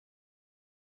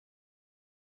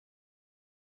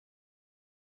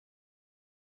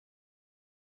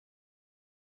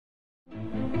Wow,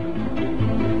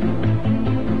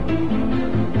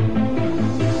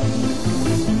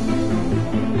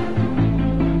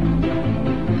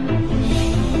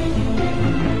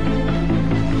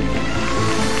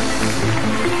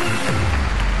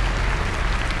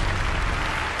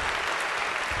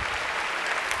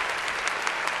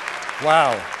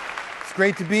 it's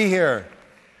great to be here.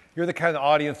 You're the kind of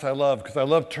audience I love because I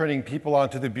love turning people on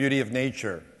to the beauty of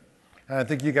nature. And I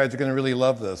think you guys are going to really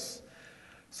love this.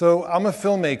 So I'm a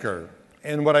filmmaker,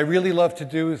 and what I really love to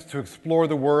do is to explore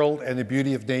the world and the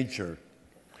beauty of nature.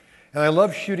 And I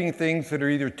love shooting things that are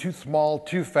either too small,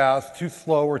 too fast, too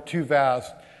slow, or too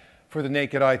vast for the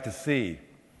naked eye to see.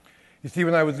 You see,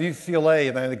 when I was at UCLA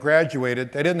and I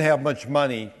graduated, I didn't have much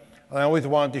money. I always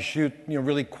wanted to shoot,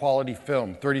 really quality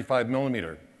film, 35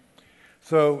 millimeter.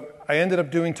 So I ended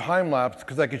up doing time-lapse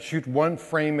because I could shoot one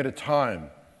frame at a time.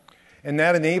 And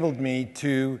that enabled me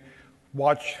to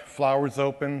watch flowers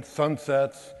open,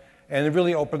 sunsets, and it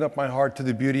really opened up my heart to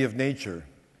the beauty of nature.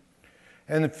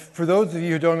 And for those of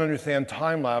you who don't understand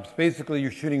time-lapse, basically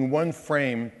you're shooting one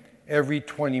frame every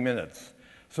 20 minutes.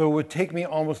 So it would take me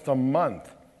almost a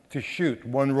month to shoot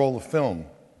one roll of film.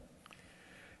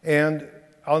 And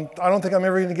I don't think I'm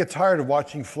ever going to get tired of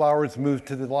watching flowers move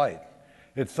to the light.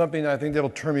 It's something I think that'll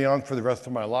turn me on for the rest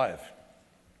of my life.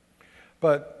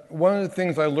 But one of the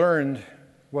things I learned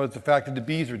was the fact that the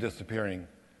bees are disappearing.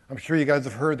 I'm sure you guys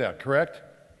have heard that, correct?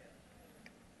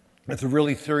 It's a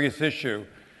really serious issue.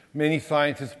 Many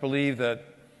scientists believe that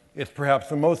it's perhaps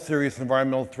the most serious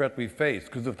environmental threat we face,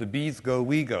 because if the bees go,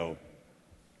 we go.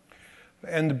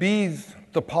 And the bees,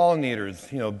 the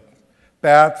pollinators,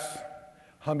 bats,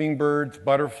 hummingbirds,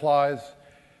 butterflies,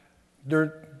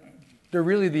 they're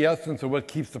really the essence of what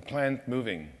keeps the planet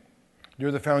moving. They're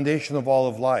the foundation of all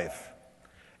of life.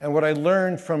 And what I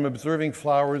learned from observing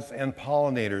flowers and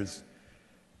pollinators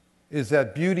is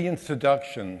that beauty and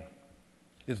seduction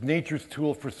is nature's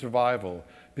tool for survival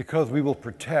because we will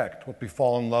protect what we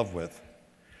fall in love with.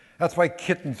 That's why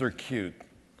kittens are cute,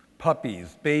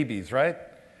 puppies, babies, right?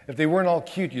 If they weren't all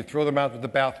cute, you'd throw them out with the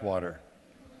bathwater.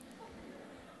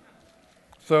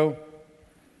 So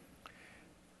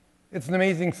it's an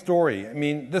amazing story. I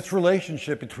mean, this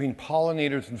relationship between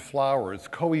pollinators and flowers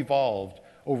co-evolved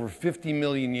over 50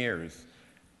 million years.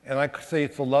 And I say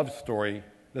it's a love story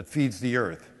that feeds the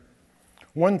earth.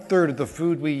 1/3 of the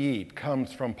food we eat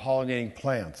comes from pollinating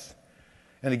plants.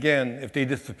 And again, if they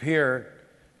disappear,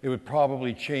 it would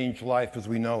probably change life as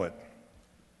we know it.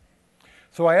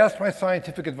 So I asked my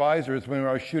scientific advisors when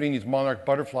I was shooting these monarch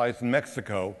butterflies in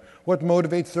Mexico, what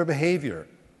motivates their behavior?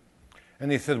 And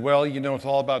they said, well, it's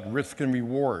all about risk and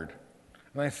reward.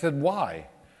 And I said, why?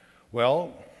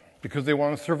 Well, because they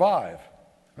want to survive.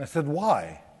 And I said,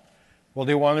 why? Well,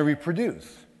 they want to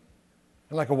reproduce.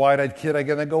 And like a wide-eyed kid, I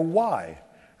go, why?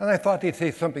 And I thought they'd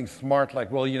say something smart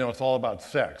like, well, it's all about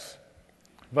sex.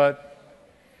 But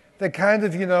they kind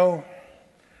of,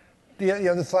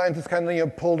 the scientist kind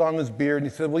of pulled on his beard and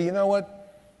he said, well, you know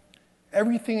what?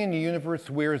 Everything in the universe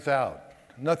wears out.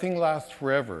 Nothing lasts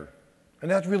forever. And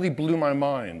that really blew my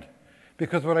mind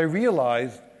because what I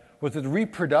realized was that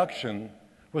reproduction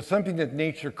was something that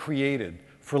nature created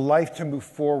for life to move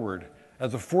forward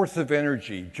as a force of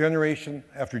energy, generation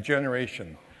after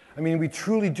generation. I mean, we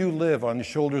truly do live on the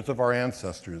shoulders of our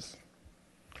ancestors.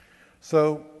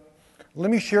 So let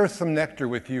me share some nectar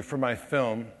with you from my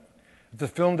film. It's a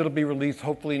film that'll be released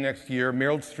hopefully next year.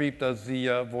 Meryl Streep does the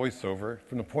voiceover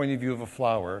from the point of view of a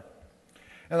flower.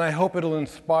 And I hope it'll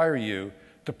inspire you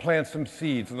to plant some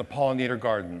seeds in the pollinator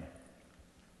garden.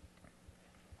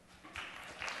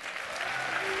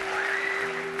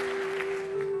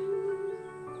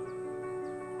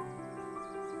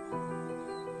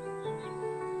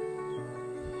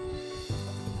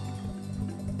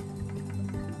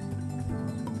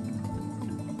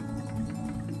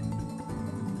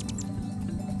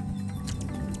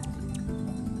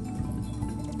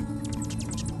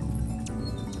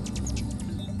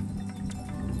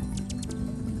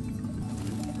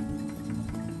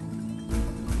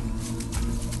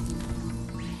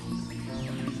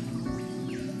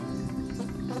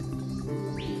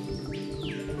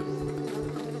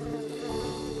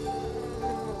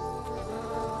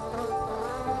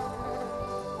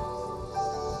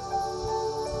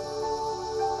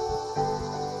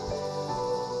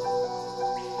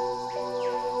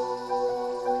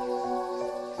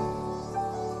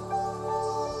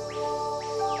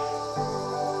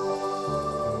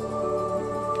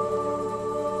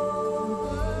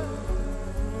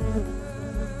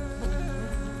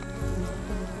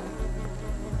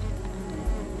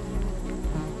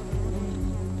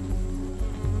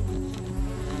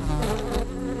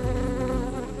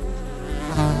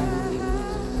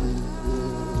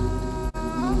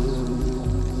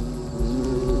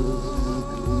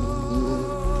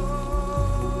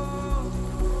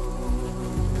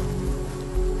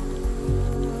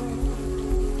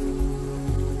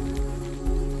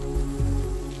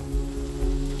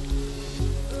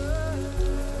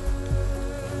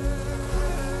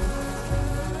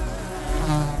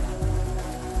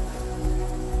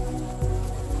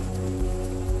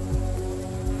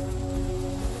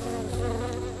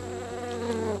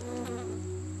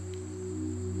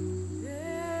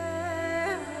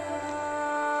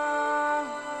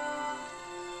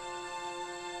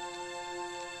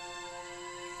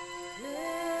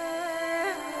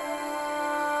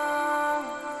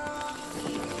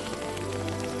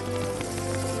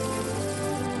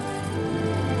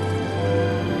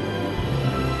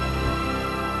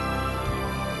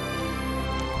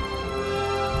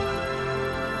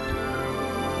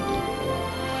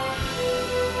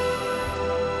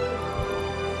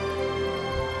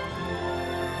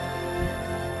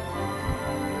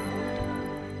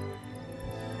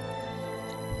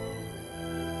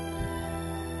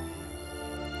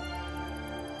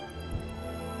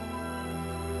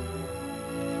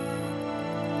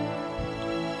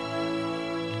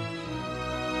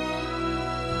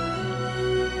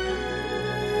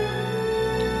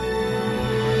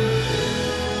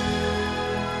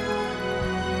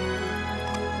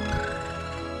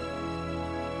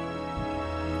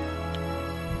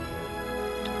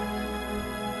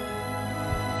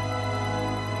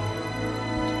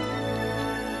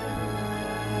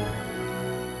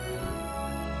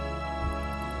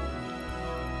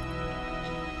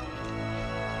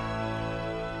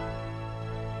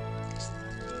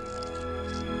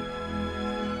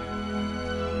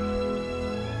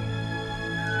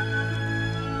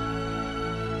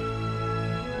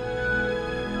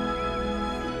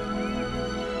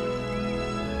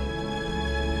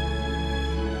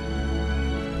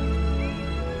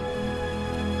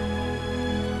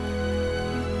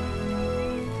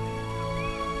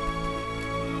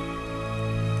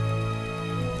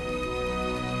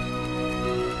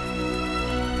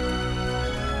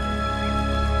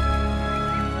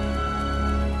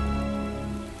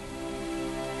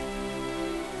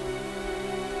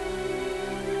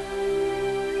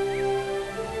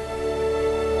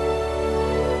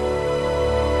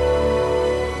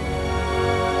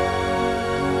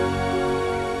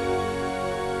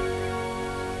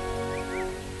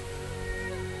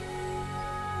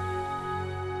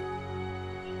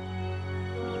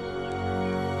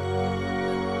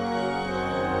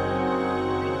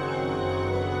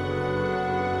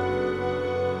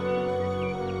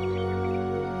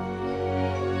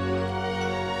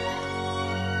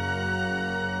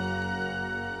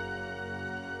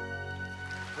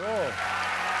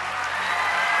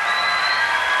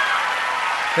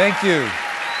 Thank you.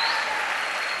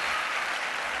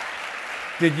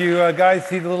 Did you guys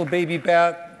see the little baby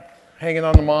bat hanging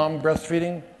on the mom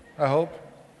breastfeeding, I hope?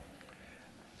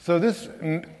 So this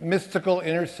mystical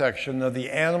intersection of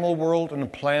the animal world and the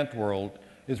plant world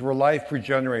is where life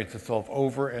regenerates itself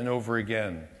over and over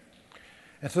again.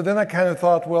 And so then I kind of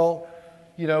thought, well,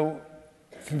 you know,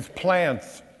 since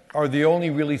plants are the only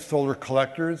really solar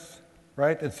collectors,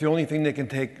 right? It's the only thing that can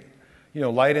take, you know,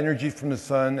 light energy from the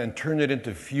sun and turn it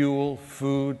into fuel,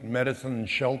 food, medicine, and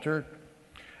shelter.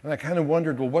 And I kind of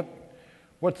wondered, well,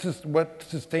 what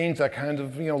sustains that kind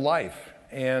of, you know, life?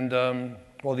 And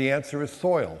well, the answer is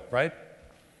soil, right?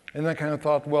 And I kind of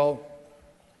thought, well,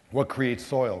 what creates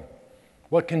soil?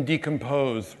 What can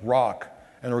decompose rock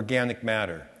and organic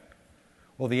matter?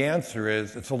 Well, the answer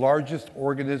is it's the largest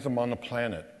organism on the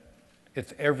planet.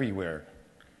 It's everywhere.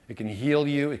 It can heal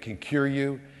you, it can cure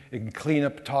you, it can clean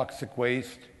up toxic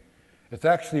waste. It's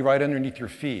actually right underneath your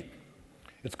feet.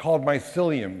 It's called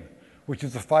mycelium, which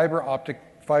is a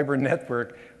fiber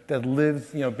network that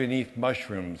lives, you know, beneath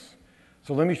mushrooms.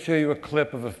 So let me show you a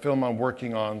clip of a film I'm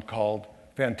working on called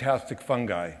Fantastic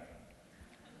Fungi.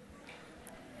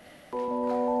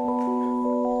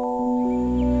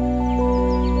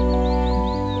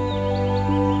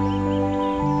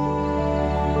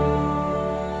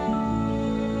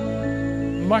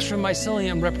 Mushroom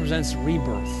mycelium represents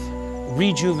rebirth,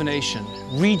 rejuvenation,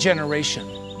 regeneration.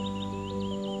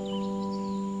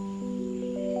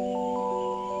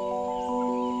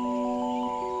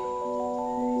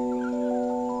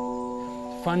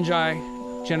 Fungi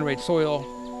generate soil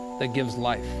that gives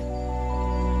life.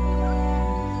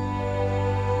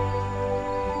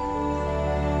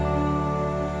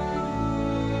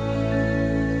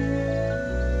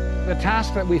 The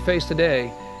task that we face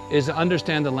today is to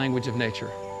understand the language of nature.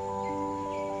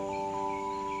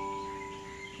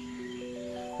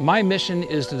 My mission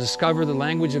is to discover the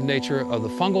language of nature of the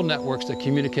fungal networks that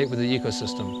communicate with the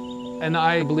ecosystem. And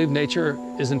I believe nature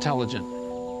is intelligent.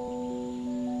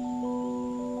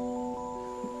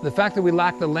 The fact that we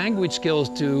lack the language skills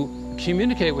to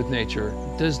communicate with nature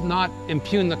does not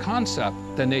impugn the concept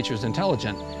that nature is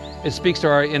intelligent. It speaks to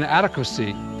our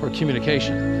inadequacy for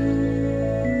communication.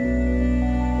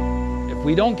 If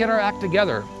we don't get our act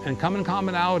together and come in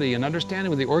commonality and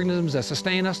understanding with the organisms that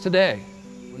sustain us today,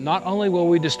 not only will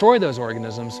we destroy those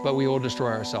organisms, but we will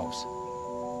destroy ourselves.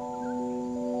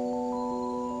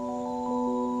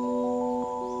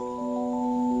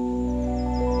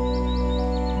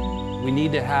 We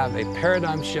need to have a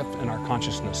paradigm shift in our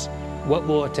consciousness. What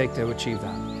will it take to achieve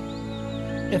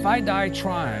that? If I die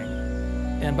trying,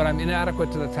 but I'm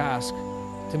inadequate to the task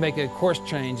to make a course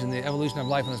change in the evolution of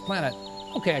life on this planet,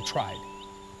 okay, I tried.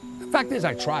 The fact is,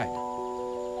 I tried.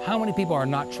 How many people are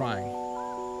not trying?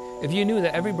 If you knew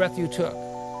that every breath you took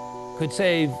could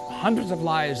save hundreds of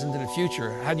lives into the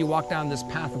future, had you walked down this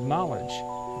path of knowledge,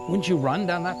 wouldn't you run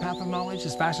down that path of knowledge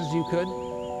as fast as you could?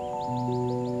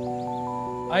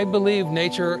 I believe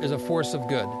nature is a force of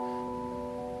good.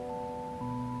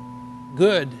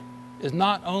 Good is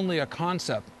not only a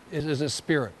concept, it is a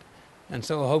spirit. And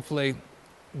so hopefully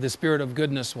the spirit of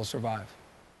goodness will survive.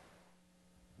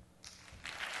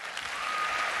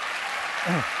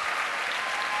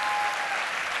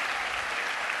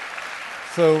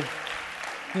 So,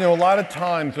 you know, a lot of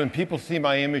times when people see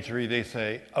my imagery, they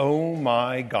say, "Oh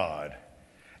my God."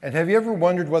 And have you ever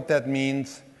wondered what that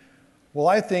means? Well,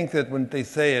 I think that when they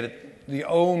say it, the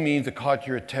 "oh" means it caught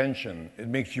your attention. It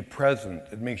makes you present.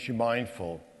 It makes you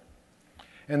mindful.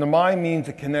 And the "my" means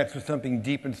it connects with something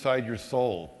deep inside your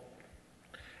soul.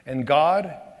 And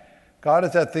God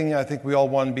is that thing I think we all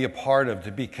want to be a part of,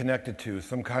 to be connected to,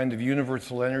 some kind of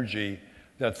universal energy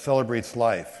that celebrates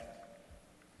life.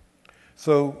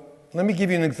 So let me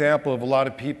give you an example of a lot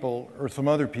of people, or some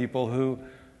other people, who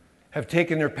have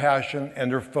taken their passion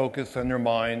and their focus and their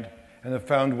mind and have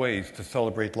found ways to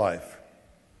celebrate life.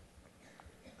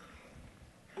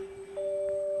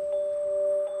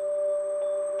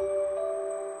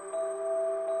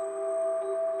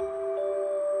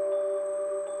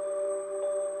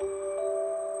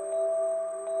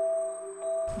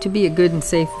 To be a good and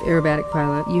safe aerobatic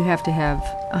pilot, you have to have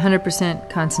 100%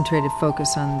 concentrated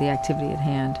focus on the activity at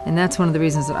hand. And that's one of the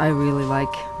reasons that I really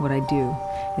like what I do,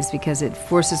 is because it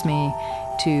forces me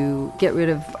to get rid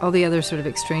of all the other sort of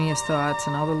extraneous thoughts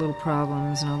and all the little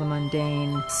problems and all the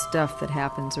mundane stuff that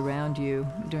happens around you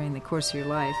during the course of your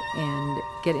life, and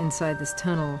get inside this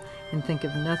tunnel and think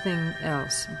of nothing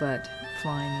else but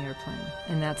flying the airplane.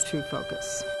 And that's true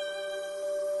focus.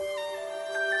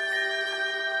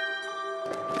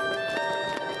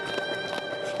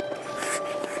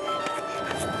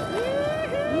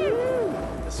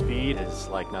 Speed speed is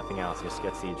like nothing else. It just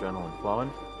gets the adrenaline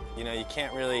flowing. You know, you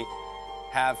can't really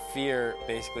have fear.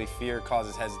 Basically, fear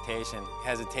causes hesitation.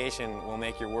 Hesitation will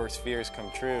make your worst fears come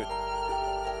true.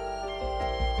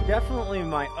 Definitely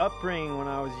my upbringing when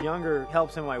I was younger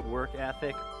helps in my work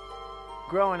ethic.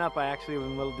 Growing up, I actually was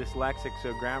a little dyslexic,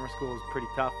 so grammar school was pretty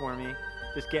tough for me.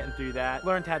 Just getting through that.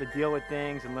 Learned how to deal with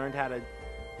things and learned how to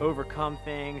overcome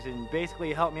things, and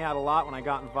basically it helped me out a lot when I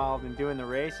got involved in doing the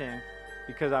racing,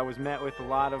 because I was met with a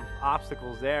lot of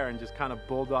obstacles there and just kind of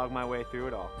bulldogged my way through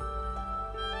it all.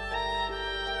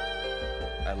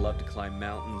 I love to climb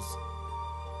mountains,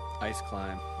 ice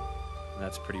climb. And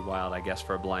that's pretty wild, I guess,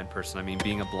 for a blind person. I mean,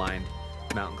 being a blind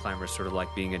mountain climber is sort of like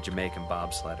being a Jamaican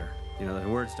bobsledder. You know, the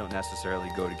words don't necessarily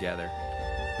go together.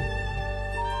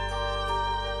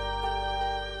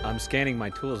 I'm scanning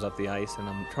my tools up the ice, and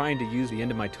I'm trying to use the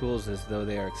end of my tools as though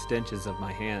they are extensions of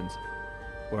my hands,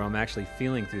 where I'm actually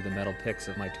feeling through the metal picks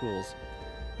of my tools.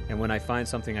 And when I find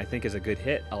something I think is a good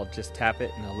hit, I'll just tap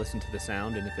it and I'll listen to the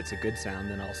sound, and if it's a good sound,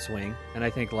 then I'll swing. And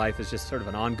I think life is just sort of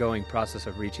an ongoing process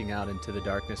of reaching out into the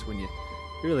darkness when you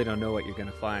really don't know what you're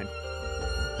going to find.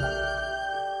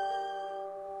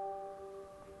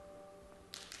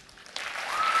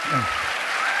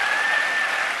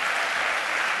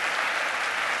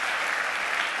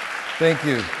 Thank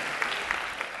you.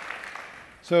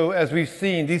 So as we've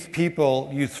seen, these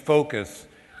people use focus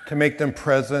to make them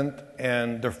present,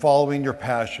 and they're following your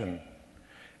passion.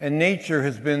 And nature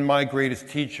has been my greatest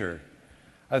teacher.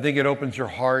 I think it opens your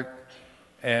heart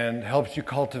and helps you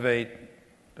cultivate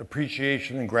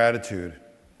appreciation and gratitude.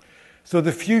 So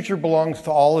the future belongs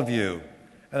to all of you,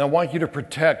 and I want you to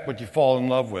protect what you fall in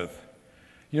love with.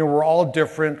 You know, we're all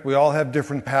different, we all have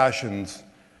different passions,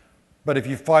 but if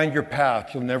you find your path,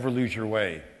 you'll never lose your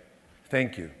way.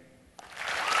 Thank you.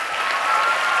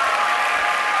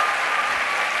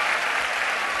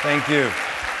 Thank you.